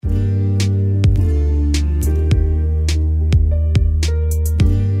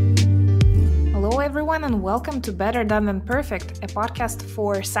and welcome to Better Done Than Perfect, a podcast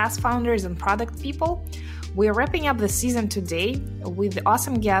for SaaS founders and product people. We're wrapping up the season today with the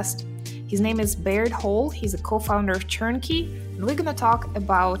awesome guest. His name is Baird Hall. He's a co-founder of Turnkey, and we're going to talk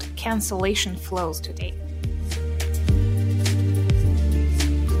about cancellation flows today.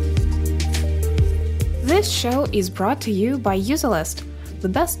 This show is brought to you by Userlist, the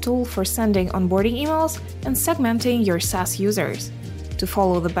best tool for sending onboarding emails and segmenting your SaaS users. To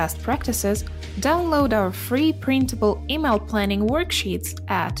follow the best practices, download our free printable email planning worksheets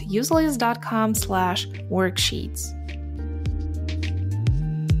at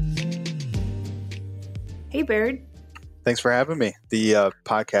userlist.com/worksheets. Hey, Baird. Thanks for having me. The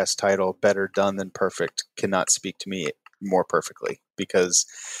podcast title, Better Done Than Perfect, cannot speak to me more perfectly because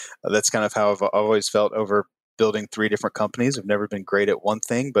that's kind of how I've always felt over building 3 different companies. I've never been great at one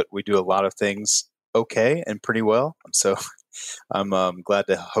thing, but we do a lot of things okay and pretty well. So I'm glad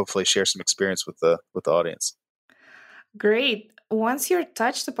to hopefully share some experience with the audience. Great. Once you're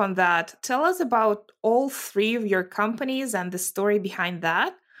touched upon that, tell us about all 3 of your companies and the story behind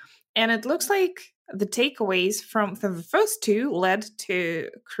that. And it looks like the takeaways from the first 2 led to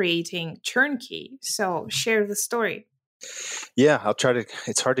creating Turnkey. So share the story. Yeah, I'll try to.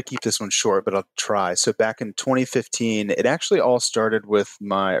 It's hard to keep this one short, but I'll try. So back in 2015, it actually all started with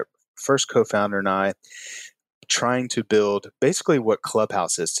my first co-founder and I trying to build basically what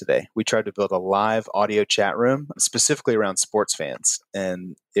Clubhouse is today. We tried to build a live audio chat room specifically around sports fans.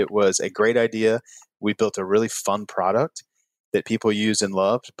 And it was a great idea. We built a really fun product that people used and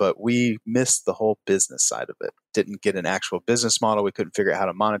loved, but we missed the whole business side of it. Didn't get an actual business model. We couldn't figure out how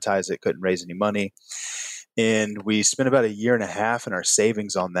to monetize it, couldn't raise any money. And we spent about 1.5 years in our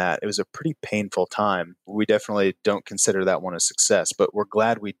savings on that. It was a pretty painful time. We definitely don't consider that one a success, but we're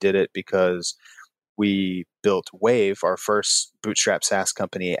glad we did it because we built Wave, our first bootstrap SaaS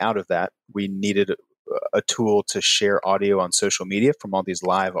company, out of that. We needed a tool to share audio on social media from all these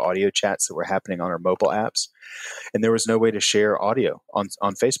live audio chats that were happening on our mobile apps. And there was no way to share audio on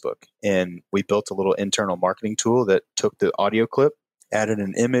Facebook. And we built a little internal marketing tool that took the audio clip, added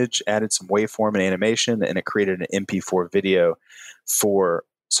an image, added some waveform and animation, and it created an MP4 video for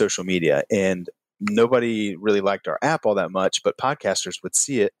social media. And nobody really liked our app all that much, but podcasters would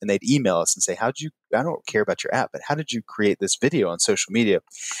see it and they'd email us and say, I don't care about your app, but how did you create this video on social media?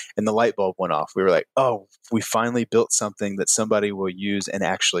 And the light bulb went off. We were like, oh, we finally built something that somebody will use and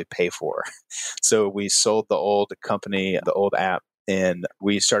actually pay for. So we sold the old company, the old app, and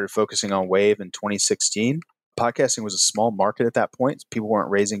we started focusing on Wave in 2016. Podcasting was a small market at that point. People weren't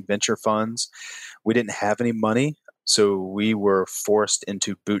raising venture funds. We didn't have any money. So we were forced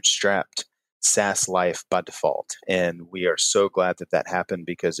into bootstrapped SaaS life by default. And we are so glad that happened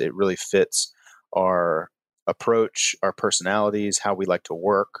because it really fits our approach, our personalities, how we like to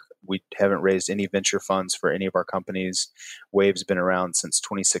work. We haven't raised any venture funds for any of our companies. Wave's been around since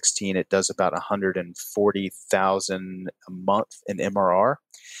 2016. It does about 140,000 a month in MRR.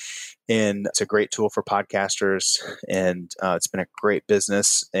 And it's a great tool for podcasters, and it's been a great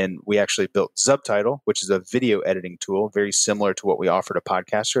business. And we actually built Subtitle, which is a video editing tool, very similar to what we offer to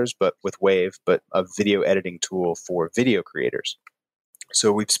podcasters, but with Wave, but a video editing tool for video creators.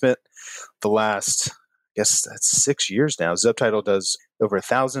 So we've spent the last, I guess that's 6 years now. Subtitle does over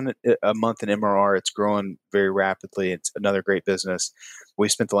 1,000 a month in MRR. It's growing very rapidly. It's another great business. We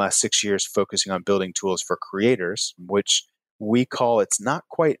spent the last 6 years focusing on building tools for creators, which we call, it's not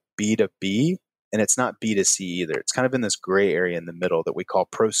quite B2B and it's not B2C either. It's kind of in this gray area in the middle that we call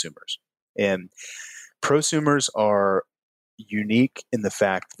prosumers. And prosumers are unique in the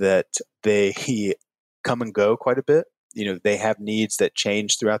fact that they come and go quite a bit. You know, they have needs that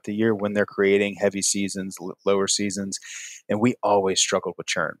change throughout the year when they're creating heavy seasons, lower seasons. And we always struggled with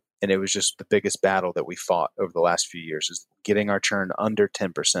churn. And it was just the biggest battle that we fought over the last few years is getting our churn under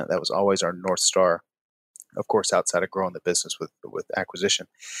 10%. That was always our North Star. Of course, outside of growing the business with acquisition.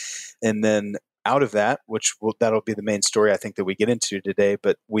 And then out of that, that'll be the main story I think that we get into today,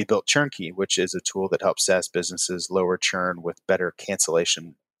 but we built Turnkey, which is a tool that helps SaaS businesses lower churn with better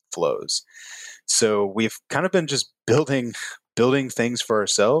cancellation flows. So we've kind of been just building things for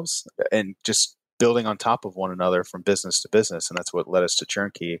ourselves and just building on top of one another from business to business. And that's what led us to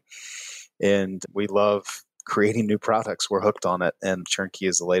Turnkey. And we love creating new products. We're hooked on it. And Turnkey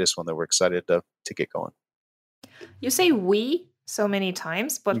is the latest one that we're excited to get going. You say we so many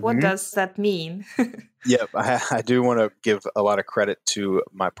times, but what does that mean? Yep, I do want to give a lot of credit to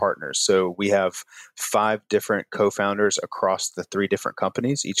my partners. So we have 5 different co-founders across the 3 different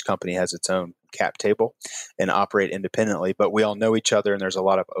companies. Each company has its own cap table and operate independently, but we all know each other and there's a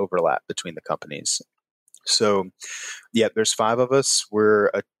lot of overlap between the companies. So yeah, there's 5 of us. We're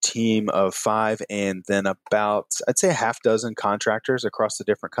a team of 5, and then about, I'd say, a half dozen contractors across the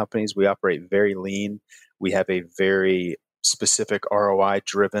different companies. We operate very lean. We have a very specific ROI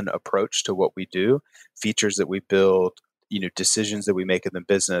driven approach to what we do. Features that we build, decisions that we make in the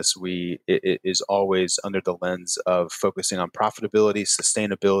business, it is always under the lens of focusing on profitability,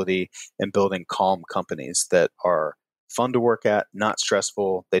 sustainability, and building calm companies that are fun to work at, not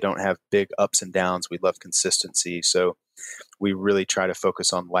stressful. They don't have big ups and downs. We love consistency. So we really try to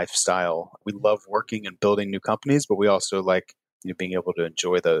focus on lifestyle. We love working and building new companies, but we also like being able to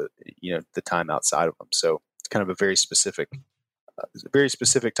enjoy the time outside of them. So it's kind of a very specific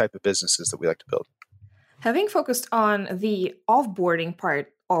type of businesses that we like to build. Having focused on the offboarding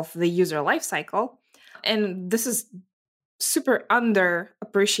part of the user lifecycle, and this is super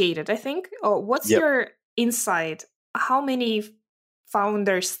underappreciated, I think. What's your insight? How many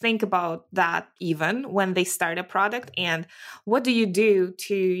founders think about that even when they start a product, and what do you do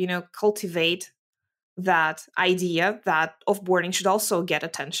to cultivate that idea that offboarding should also get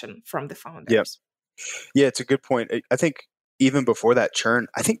attention from the founders? Yeah, it's a good point. I think even before that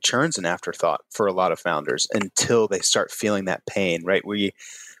I think churn's an afterthought for a lot of founders until they start feeling that pain, right?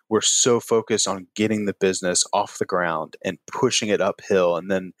 We're so focused on getting the business off the ground and pushing it uphill,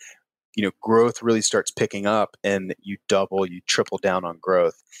 and then growth really starts picking up, and you triple down on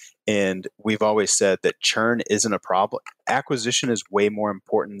growth. And we've always said that churn isn't a problem. Acquisition is way more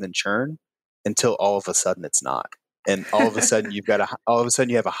important than churn until all of a sudden it's not. And all of a sudden you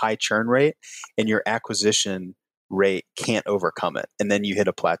have a high churn rate, and your acquisition rate can't overcome it. And then you hit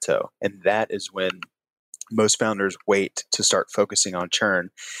a plateau. And that is when most founders wait to start focusing on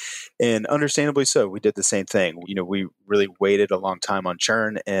churn. And understandably so. We did the same thing. We really waited a long time on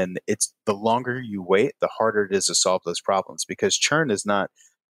churn, and it's the longer you wait, the harder it is to solve those problems, because churn there's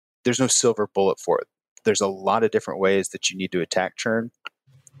no silver bullet for it. There's a lot of different ways that you need to attack churn.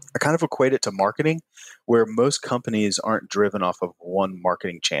 I kind of equate it to marketing, where most companies aren't driven off of one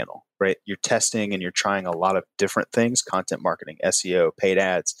marketing channel, right? You're testing and you're trying a lot of different things: content marketing, SEO, paid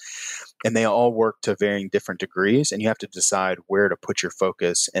ads, and they all work to varying different degrees. And you have to decide where to put your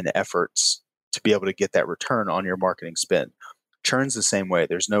focus and efforts to be able to get that return on your marketing spend. Churn's the same way.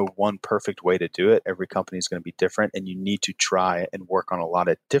 There's no one perfect way to do it. Every company is going to be different, and you need to try and work on a lot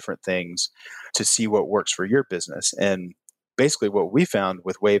of different things to see what works for your business. And basically what we found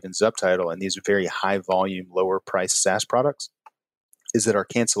with Wave and Zubtitle and these very high volume, lower price SaaS products is that our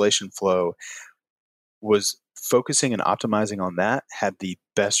cancellation flow was focusing and optimizing on that had the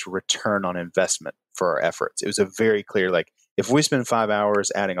best return on investment for our efforts. It was a very clear, like, if we spend 5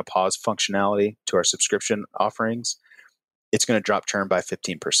 hours adding a pause functionality to our subscription offerings, it's going to drop churn by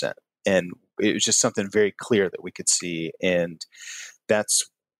 15%. And it was just something very clear that we could see. And that's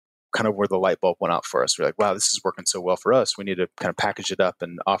kind of where the light bulb went out for us. We're like, wow, this is working so well for us. We need to kind of package it up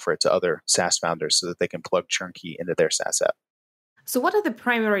and offer it to other SaaS founders so that they can plug Turnkey into their SaaS app. So what are the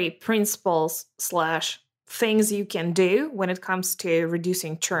primary principles / things you can do when it comes to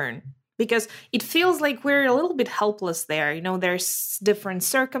reducing churn? Because it feels like we're a little bit helpless there. There's different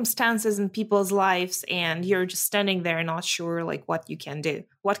circumstances in people's lives, and you're just standing there not sure like what you can do.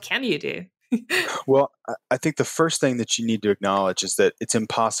 What can you do? Well, I think the first thing that you need to acknowledge is that it's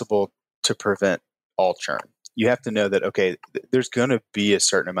impossible to prevent all churn. You have to know that, okay, there's going to be a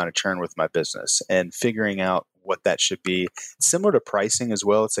certain amount of churn with my business, and figuring out what that should be. Similar to pricing as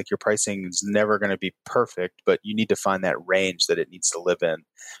well. It's like your pricing is never going to be perfect, but you need to find that range that it needs to live in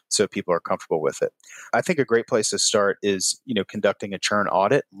so people are comfortable with it. I think a great place to start is, conducting a churn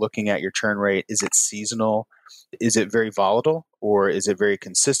audit, looking at your churn rate. Is it seasonal? Is it very volatile, or is it very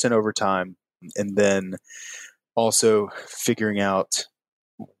consistent over time? And then also figuring out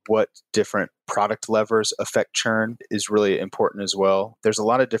what different product levers affect churn is really important as well. There's a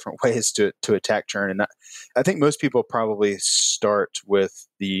lot of different ways to attack churn. And I think most people probably start with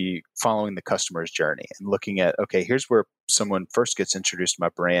following the customer's journey and looking at, okay, here's where someone first gets introduced to my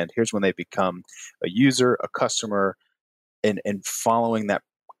brand. Here's when they become a user, a customer, and following that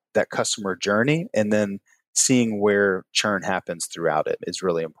customer journey, and then seeing where churn happens throughout it is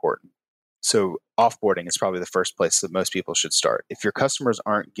really important. So offboarding is probably the first place that most people should start. If your customers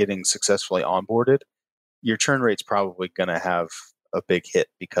aren't getting successfully onboarded, your churn rate's probably going to have a big hit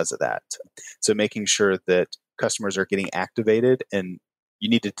because of that. So making sure that customers are getting activated, and you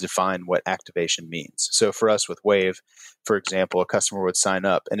need to define what activation means. So for us with Wave, for example, a customer would sign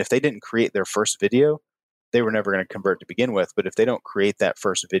up, and if they didn't create their first video, they were never going to convert to begin with. But if they don't create that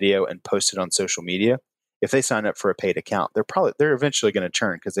first video and post it on social media, if they sign up for a paid account, they're eventually going to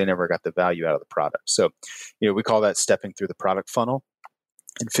churn because they never got the value out of the product. So, we call that stepping through the product funnel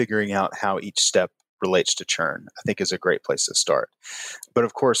and figuring out how each step relates to churn, I think is a great place to start. But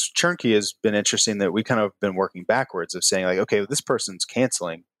of course, Churnkey has been interesting that we kind of been working backwards of saying like, okay, this person's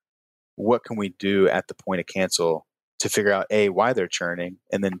canceling. What can we do at the point of cancel to figure out A, why they're churning,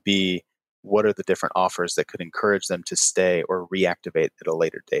 and then B, what are the different offers that could encourage them to stay or reactivate at a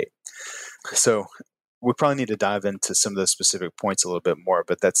later date? So we probably need to dive into some of the specific points a little bit more,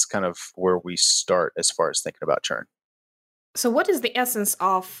 but that's kind of where we start as far as thinking about churn. So, what is the essence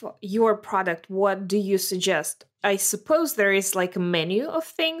of your product? What do you suggest? I suppose there is like a menu of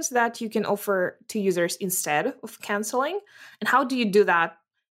things that you can offer to users instead of canceling. And how do you do that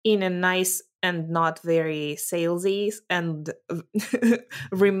in a nice and not very salesy and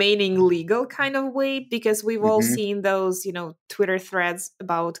remaining legal kind of way? Because we've all Mm-hmm. seen those, Twitter threads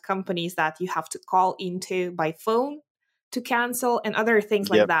about companies that you have to call into by phone to cancel and other things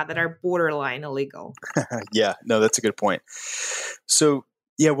like Yep. that are borderline illegal. Yeah, no, that's a good point. So,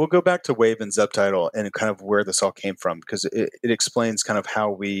 yeah, we'll go back to Wave and Subtitle and kind of where this all came from, because it explains kind of how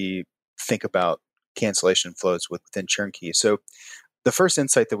we think about cancellation flows within Churnkey. So, the first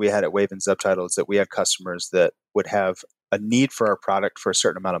insight that we had at Wave and Subtitle is that we had customers that would have a need for our product for a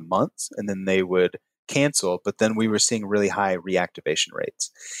certain amount of months, and then they would cancel, but then we were seeing really high reactivation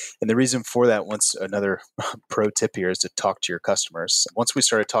rates. And the reason for that, once another pro tip here is to talk to your customers. Once we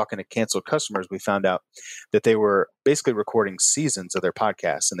started talking to canceled customers, we found out that they were basically recording seasons of their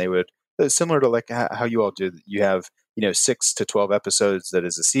podcasts, and they would, similar to like how you all do, you have 6 to 12 episodes that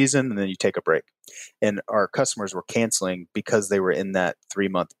is a season, and then you take a break. And our customers were canceling because they were in that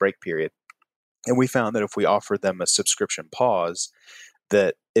 3-month break period. And we found that if we offered them a subscription pause,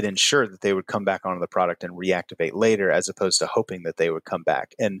 that it ensured that they would come back onto the product and reactivate later, as opposed to hoping that they would come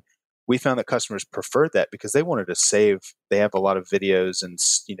back. And we found that customers preferred that because they wanted to save. They have a lot of videos and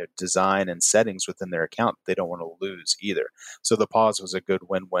design and settings within their account they don't want to lose either. So the pause was a good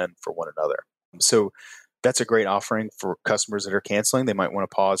win-win for one another. So that's a great offering for customers that are canceling. They might want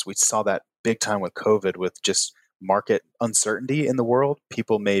to pause. We saw that big time with COVID, with just market uncertainty in the world.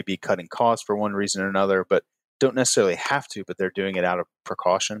 People may be cutting costs for one reason or another, but don't necessarily have to, but they're doing it out of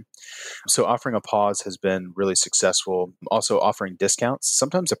precaution. So offering a pause has been really successful. Also offering discounts.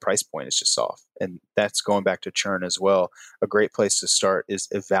 Sometimes the price point is just off. And that's going back to churn as well. A great place to start is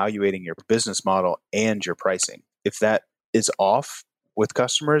evaluating your business model and your pricing. If that is off with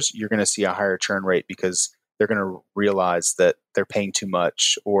customers, you're going to see a higher churn rate because they're going to realize that they're paying too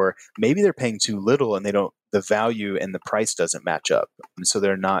much, or maybe they're paying too little and the value and the price doesn't match up. And so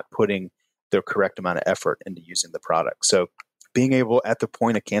they're not putting the correct amount of effort into using the product. So being able at the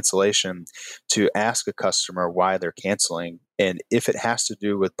point of cancellation to ask a customer why they're canceling, and if it has to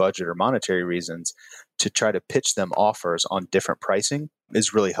do with budget or monetary reasons, to try to pitch them offers on different pricing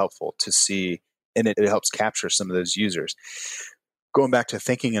is really helpful to see, and it helps capture some of those users. Going back to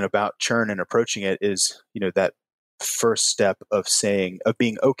thinking about churn and approaching it is, that first step of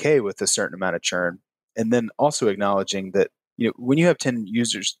being okay with a certain amount of churn, and then also acknowledging that, when you have 10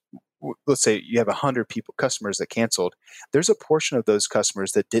 users, let's say you have 100 customers that canceled, there's a portion of those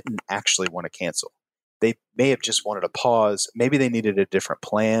customers that didn't actually want to cancel. They may have just wanted a pause. Maybe they needed a different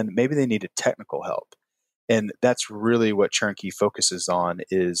plan. Maybe they needed technical help. And that's really what Churnkey focuses on,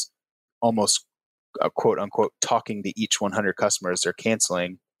 is almost quote unquote talking to each 100 customers they're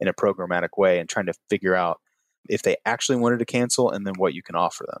canceling in a programmatic way and trying to figure out if they actually wanted to cancel and then what you can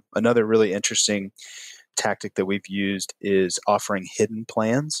offer them. Another really interesting tactic that we've used is offering hidden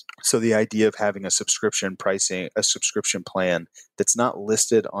plans. So the idea of having a subscription plan that's not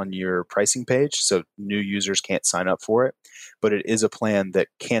listed on your pricing page, so new users can't sign up for it, but it is a plan that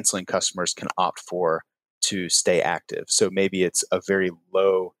canceling customers can opt for to stay active. So maybe it's a very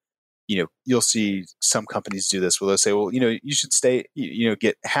low, you'll see some companies do this where they'll say, well, you should stay,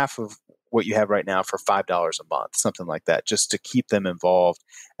 get half of what you have right now for $5 a month, something like that, just to keep them involved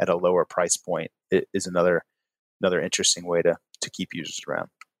at a lower price point. It is another interesting way to keep users around.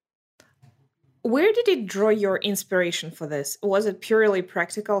 Where did it draw your inspiration for this? Was it purely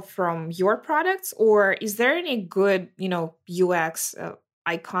practical from your products, or is there any good, UX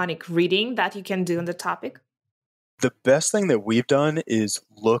iconic reading that you can do on the topic? The best thing that we've done is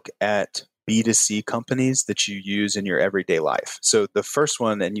look at B2C companies that you use in your everyday life. So the first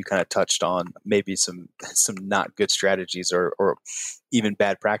one, and you kind of touched on maybe some not good strategies or even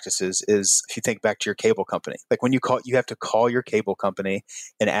bad practices, is if you think back to your cable company. Like when you have to call your cable company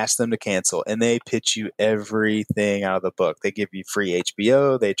and ask them to cancel, and they pitch you everything out of the book. They give you free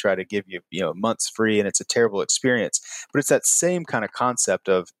HBO, they try to give you, months free, and it's a terrible experience. But it's that same kind of concept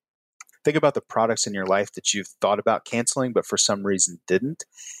of, think about the products in your life that you've thought about canceling, but for some reason didn't,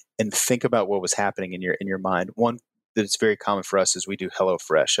 and think about what was happening in your mind. One, that it's very common for us is we do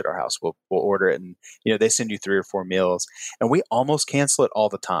HelloFresh at our house. We'll order it, and they send you 3 or 4 meals, and we almost cancel it all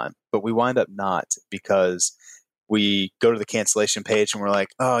the time, but we wind up not, because we go to the cancellation page and we're like,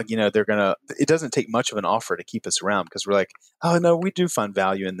 oh, it doesn't take much of an offer to keep us around, because we're like, oh no, we do find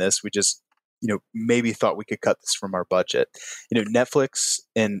value in this. We just, maybe thought we could cut this from our budget. Netflix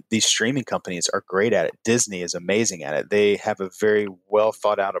and these streaming companies are great at it. Disney is amazing at it. They have a very well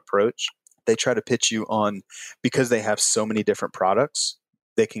thought out approach. They try to pitch you on, because they have so many different products,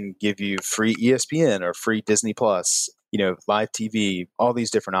 they can give you free ESPN or free Disney Plus, live TV, all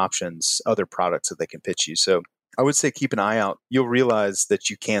these different options, other products that they can pitch you. So I would say keep an eye out. You'll realize that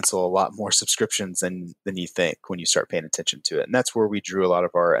you cancel a lot more subscriptions than you think when you start paying attention to it. And that's where we drew a lot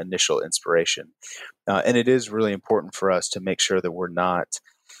of our initial inspiration. And it is really important for us to make sure that we're not,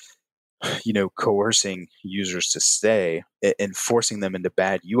 coercing users to stay and forcing them into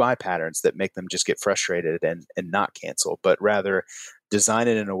bad UI patterns that make them just get frustrated and not cancel, but rather design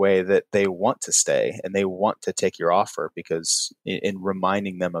it in a way that they want to stay and they want to take your offer, because in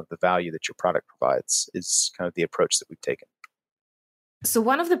reminding them of the value that your product provides is kind of the approach that we've taken. So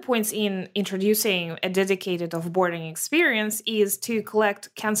one of the points in introducing a dedicated offboarding experience is to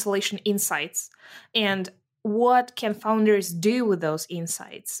collect cancellation insights. And what can founders do with those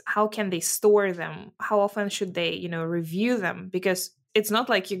insights? How can they store them? How often should they, review them? Because it's not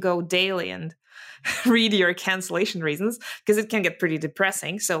like you go daily and read your cancellation reasons, because it can get pretty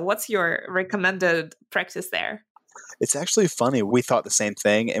depressing. So what's your recommended practice there? It's actually funny. We thought the same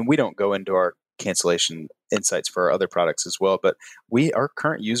thing, and we don't go into our cancellation insights for our other products as well, but our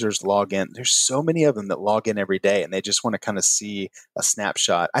current users log in. There's so many of them that log in every day, and they just want to kind of see a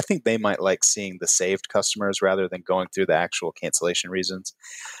snapshot. I think they might like seeing the saved customers rather than going through the actual cancellation reasons.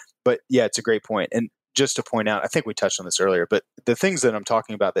 But yeah, it's a great point. And just to point out, I think we touched on this earlier, but the things that I'm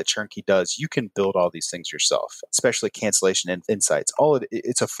talking about that Churnkey does, you can build all these things yourself, especially cancellation insights.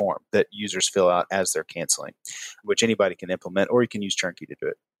 It's a form that users fill out as they're canceling, which anybody can implement, or you can use Churnkey to do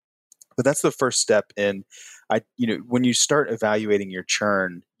it. But that's the first step in, when you start evaluating your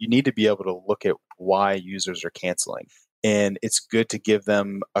churn, you need to be able to look at why users are canceling. And it's good to give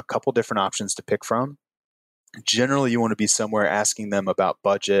them a couple different options to pick from. Generally, you want to be somewhere asking them about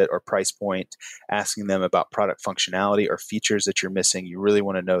budget or price point, asking them about product functionality or features that you're missing. You really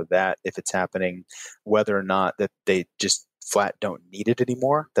want to know that if it's happening, whether or not that they just flat don't need it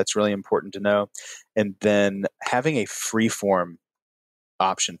anymore. That's really important to know. And then having a free form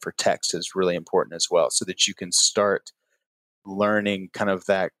option for text is really important as well, so that you can start learning kind of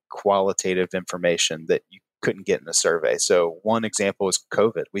that qualitative information that you couldn't get in a survey. So one example is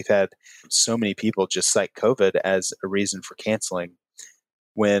COVID. We've had so many people just cite COVID as a reason for canceling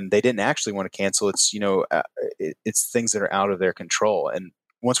when they didn't actually want to cancel. It's, it's things that are out of their control. And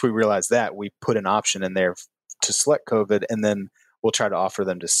once we realized that, we put an option in there to select COVID, and then we'll try to offer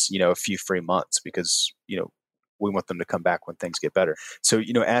them just, a few free months, because, we want them to come back when things get better. So,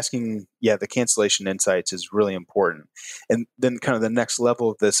 asking, the cancellation insights is really important. And then kind of the next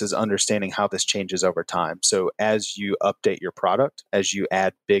level of this is understanding how this changes over time. So as you update your product, as you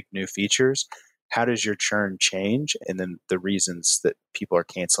add big new features, how does your churn change? And then the reasons that people are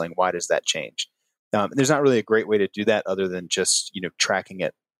canceling, why does that change? There's not really a great way to do that other than just, tracking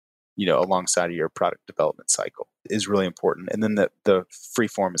it, alongside of your product development cycle is really important. And then the free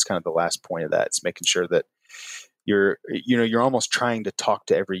form is kind of the last point of that. It's making sure that you're almost trying to talk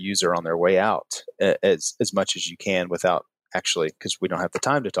to every user on their way out as much as you can, without actually, because we don't have the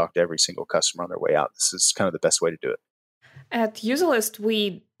time to talk to every single customer on their way out. This is kind of the best way to do it. At Userlist,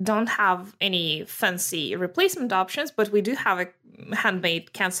 we don't have any fancy replacement options, but we do have a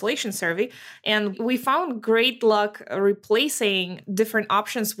handmade cancellation survey. And we found great luck replacing different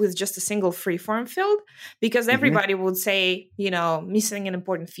options with just a single free-form field, because everybody would say, missing an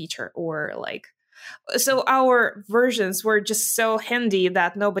important feature, or like, so our versions were just so handy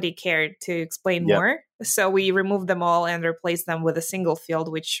that nobody cared to explain more. So we removed them all and replaced them with a single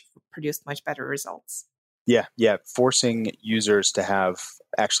field, which produced much better results. Yeah. Forcing users to have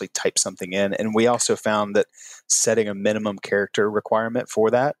actually type something in. And we also found that setting a minimum character requirement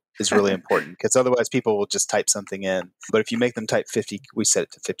for that is really important, because otherwise people will just type something in. But if you make them type 50, we set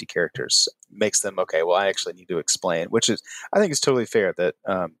it to 50 characters, makes them, okay, well, I actually need to explain, which is, I think is totally fair that,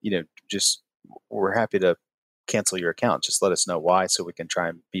 just we're happy to cancel your account. Just let us know why, so we can try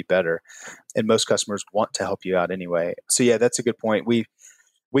and be better. And most customers want to help you out anyway. So yeah, that's a good point. We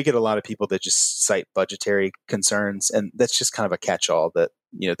get a lot of people that just cite budgetary concerns, and that's just kind of a catch-all that,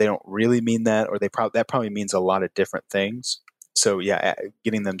 they don't really mean that, or that probably means a lot of different things. So yeah,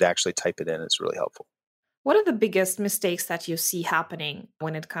 getting them to actually type it in is really helpful. What are the biggest mistakes that you see happening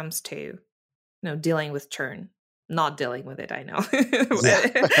when it comes to, dealing with churn? not dealing with it, I know.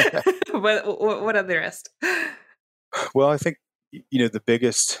 Yeah. But what are the rest? Well, I think, the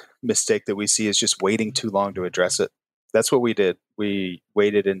biggest mistake that we see is just waiting too long to address it. That's what we did. We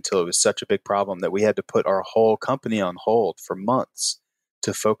waited until it was such a big problem that we had to put our whole company on hold for months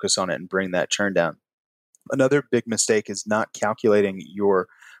to focus on it and bring that churn down. Another big mistake is not calculating your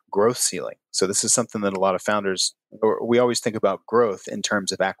growth ceiling. So this is something that a lot of founders, or we always think about growth in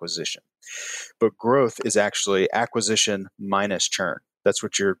terms of acquisition. But growth is actually acquisition minus churn. That's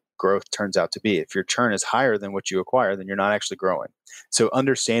what your growth turns out to be. If your churn is higher than what you acquire, then you're not actually growing. So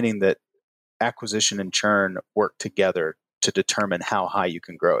understanding that acquisition and churn work together to determine how high you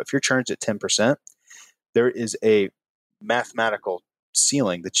can grow. If your churn's at 10%, there is a mathematical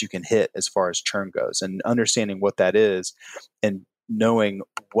ceiling that you can hit as far as churn goes, and understanding what that is and knowing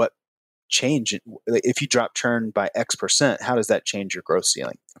what change, if you drop churn by X%, how does that change your growth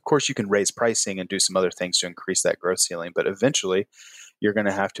ceiling? Of course, you can raise pricing and do some other things to increase that growth ceiling, but eventually you're going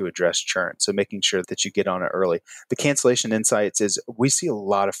to have to address churn. So making sure that you get on it early. The cancellation insights is we see a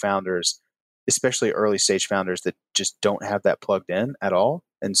lot of founders, especially early stage founders, that just don't have that plugged in at all.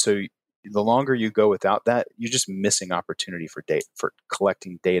 And so the longer you go without that, you're just missing opportunity for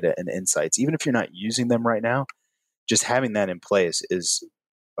collecting data and insights. Even if you're not using them right now, just having that in place is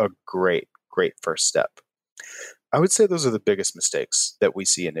a great first step. I would say those are the biggest mistakes that we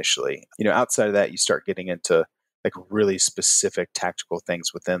see initially. Outside of that, you start getting into like really specific tactical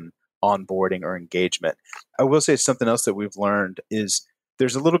things within onboarding or engagement. I will say something else that we've learned is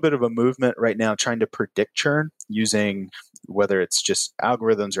there's a little bit of a movement right now trying to predict churn using whether it's just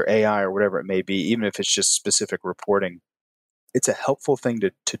algorithms or AI or whatever it may be, even if it's just specific reporting. It's a helpful thing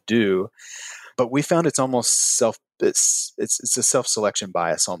to do, but we found it's almost it's a self-selection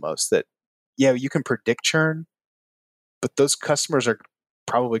bias almost, that you can predict churn, but those customers are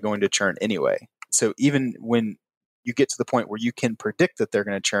probably going to churn anyway. So even when you get to the point where you can predict that they're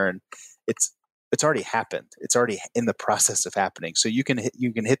going to churn, it's already happened. It's already in the process of happening. So you can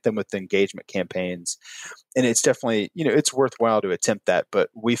hit them with engagement campaigns, and it's definitely, it's worthwhile to attempt that. But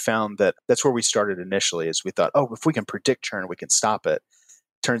we found that that's where we started initially. Is we thought, if we can predict churn, we can stop it.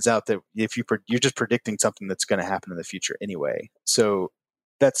 Turns out that if you're just predicting something that's going to happen in the future anyway. So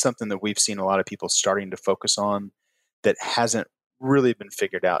that's something that we've seen a lot of people starting to focus on that hasn't really been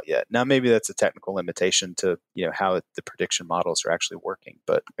figured out yet. Now, maybe that's a technical limitation to how the prediction models are actually working,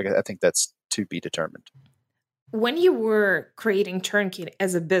 but I think that's to be determined. When you were creating Turnkey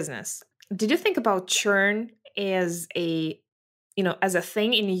as a business, did you think about churn as a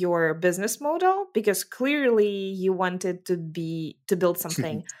thing in your business model? Because clearly you wanted to build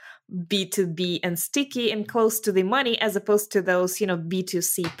something B2B and sticky and close to the money, as opposed to those,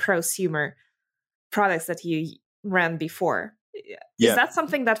 B2C prosumer products that you ran before. Is that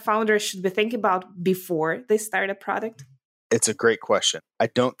something that founders should be thinking about before they start a product? It's a great question. I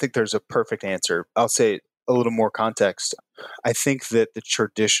don't think there's a perfect answer. I'll say a little more context. I think that the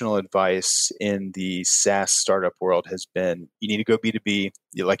traditional advice in the SaaS startup world has been, you need to go B2B.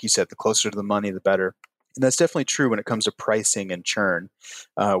 Like you said, the closer to the money, the better. And that's definitely true when it comes to pricing and churn.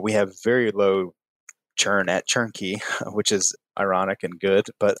 We have very low churn at Turnkey, which is ironic and good.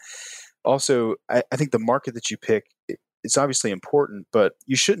 But also, I think the market that you pick, it's obviously important, but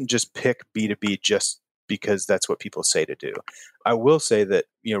you shouldn't just pick B2B just because that's what people say to do. I will say that,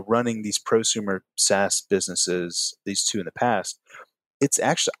 running these prosumer SaaS businesses, these two in the past, it's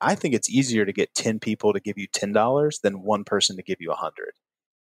actually, I think it's easier to get 10 people to give you $10 than one person to give you 100.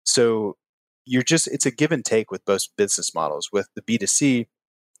 So it's a give and take with both business models. With the B2C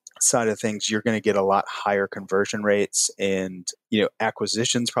side of things, you're going to get a lot higher conversion rates, and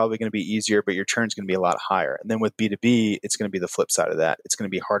acquisition's probably going to be easier, but your churn's going to be a lot higher. And then with B2B, it's going to be the flip side of that. It's going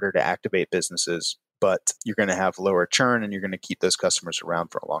to be harder to activate businesses, but you're going to have lower churn and you're going to keep those customers around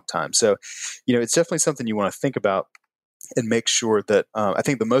for a long time. So, it's definitely something you want to think about and make sure that I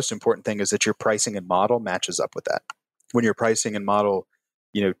think the most important thing is that your pricing and model matches up with that. When your pricing and model,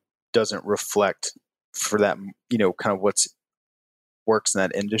 doesn't reflect for that, kind of what's works in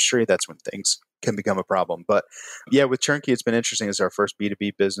that industry, that's when things can become a problem. But with Turnkey, it's been interesting. It's our first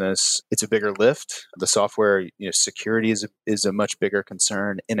B2B business. It's a bigger lift. The software, security is a much bigger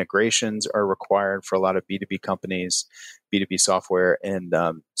concern. Integrations are required for a lot of B2B companies, B2B software. And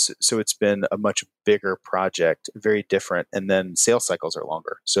so it's been a much bigger project, very different. And then sales cycles are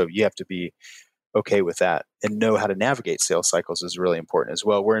longer. So you have to be okay with that and know how to navigate sales cycles is really important as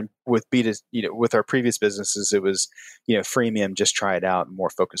well. With with our previous businesses, it was, freemium, just try it out, and more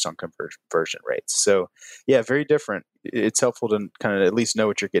focused on conversion rates. So very different. It's helpful to kind of at least know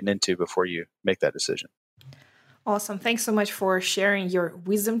what you're getting into before you make that decision. Awesome. Thanks so much for sharing your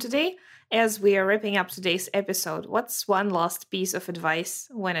wisdom today. As we are wrapping up today's episode, what's one last piece of advice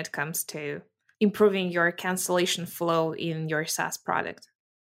when it comes to improving your cancellation flow in your SaaS product?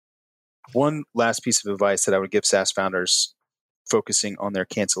 One last piece of advice that I would give SaaS founders focusing on their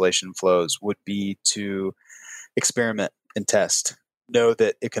cancellation flows would be to experiment and test. Know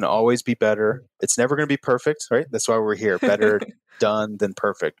that it can always be better. It's never going to be perfect, right? That's why we're here. Better done than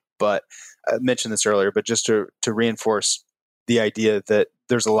perfect. But I mentioned this earlier, but just to reinforce the idea that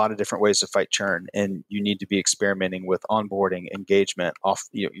there's a lot of different ways to fight churn, and you need to be experimenting with onboarding, engagement,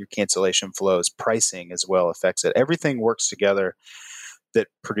 your cancellation flows, pricing as well affects it. Everything works together that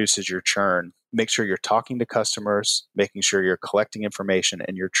produces your churn. Make sure you're talking to customers, making sure you're collecting information,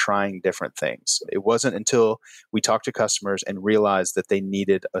 and you're trying different things. It wasn't until we talked to customers and realized that they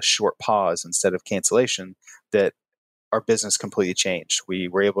needed a short pause instead of cancellation that our business completely changed. We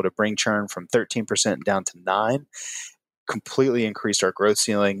were able to bring churn from 13% down to 9%, completely increased our growth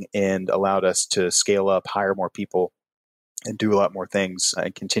ceiling, and allowed us to scale up, hire more people, and do a lot more things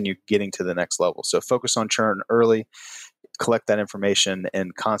and continue getting to the next level. So focus on churn early, collect that information,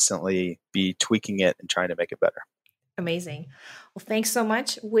 and constantly be tweaking it and trying to make it better. Amazing. Well, thanks so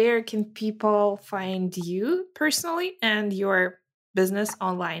much. Where can people find you personally and your business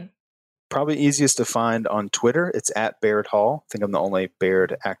online? Probably easiest to find on Twitter. It's at Baird Hall. I think I'm the only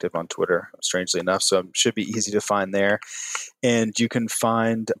Baird active on Twitter, strangely enough. So it should be easy to find there. And you can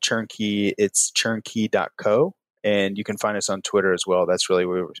find Churnkey. It's churnkey.co. And you can find us on Twitter as well. That's really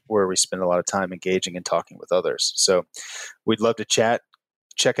where we spend a lot of time engaging and talking with others. So we'd love to chat.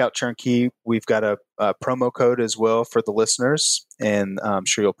 Check out Churnkey. We've got a promo code as well for the listeners, and I'm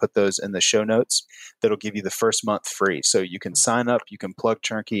sure you'll put those in the show notes. That'll give you the first month free. So you can sign up, you can plug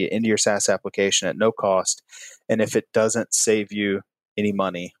Churnkey into your SaaS application at no cost. And if it doesn't save you any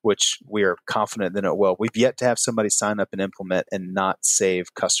money, which we are confident that it will, we've yet to have somebody sign up and implement and not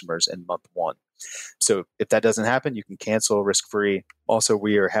save customers in month 1. So if that doesn't happen, you can cancel risk-free. Also,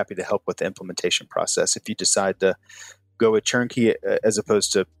 we are happy to help with the implementation process. If you decide to go with Churnkey as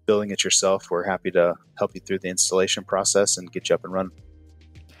opposed to building it yourself, we're happy to help you through the installation process and get you up and running.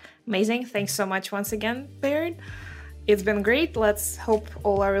 Amazing. Thanks so much once again, Baird. It's been great. Let's hope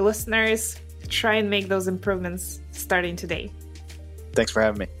all our listeners try and make those improvements starting today. Thanks for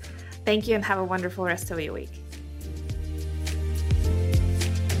having me. Thank you, and have a wonderful rest of your week.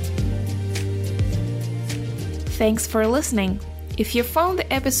 Thanks for listening. If you found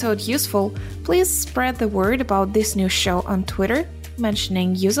the episode useful, please spread the word about this new show on Twitter,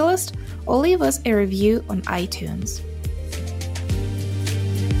 mentioning Userlist, or leave us a review on iTunes.